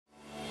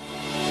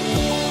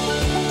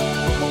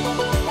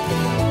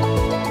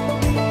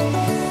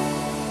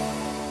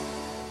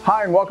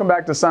and welcome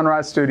back to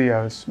Sunrise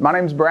Studios. My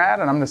name's Brad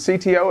and I'm the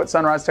CTO at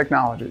Sunrise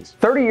Technologies.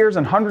 30 years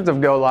and hundreds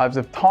of go-lives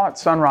have taught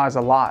Sunrise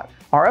a lot.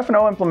 Our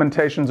F&O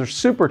implementations are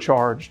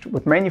supercharged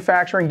with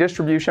manufacturing,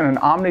 distribution, and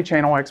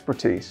omni-channel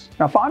expertise.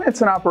 Now,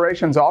 finance and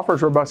operations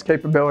offers robust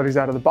capabilities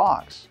out of the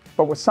box,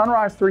 but with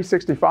Sunrise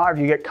 365,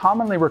 you get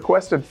commonly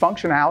requested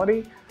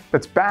functionality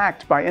that's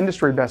backed by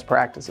industry best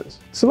practices.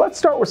 So let's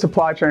start with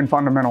supply chain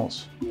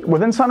fundamentals.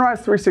 Within Sunrise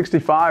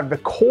 365, the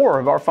core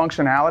of our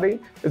functionality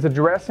is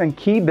addressing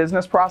key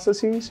business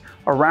processes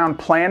around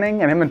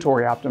planning and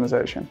inventory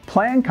optimization.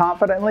 Plan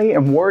confidently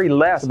and worry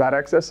less about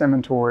excess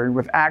inventory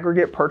with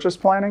aggregate purchase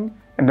planning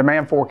and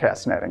demand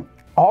forecast netting.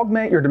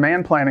 Augment your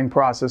demand planning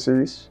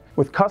processes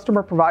with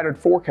customer-provided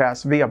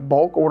forecasts via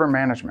bulk order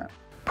management.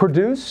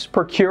 Produce,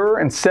 procure,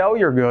 and sell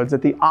your goods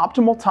at the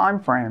optimal time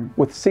frame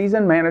with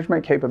season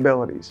management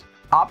capabilities.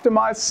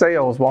 Optimize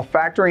sales while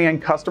factoring in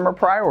customer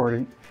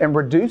priority and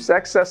reduce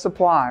excess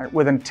supply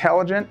with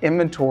intelligent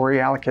inventory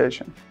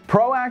allocation.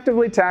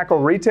 Proactively tackle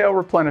retail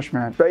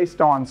replenishment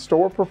based on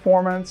store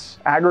performance,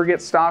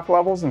 aggregate stock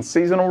levels, and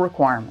seasonal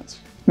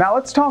requirements. Now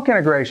let's talk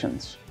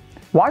integrations.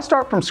 Why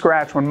start from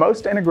scratch when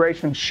most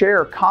integrations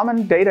share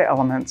common data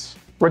elements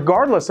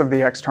regardless of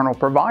the external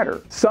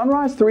provider?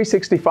 Sunrise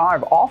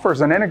 365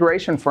 offers an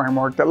integration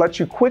framework that lets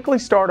you quickly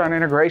start on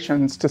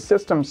integrations to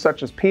systems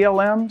such as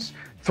PLMs,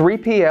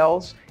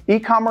 3PLs,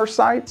 e-commerce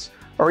sites,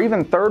 or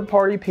even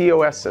third-party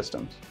POS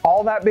systems.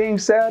 All that being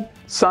said,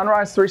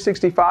 Sunrise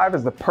 365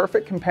 is the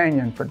perfect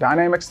companion for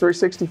Dynamics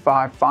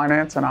 365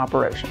 finance and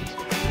operations.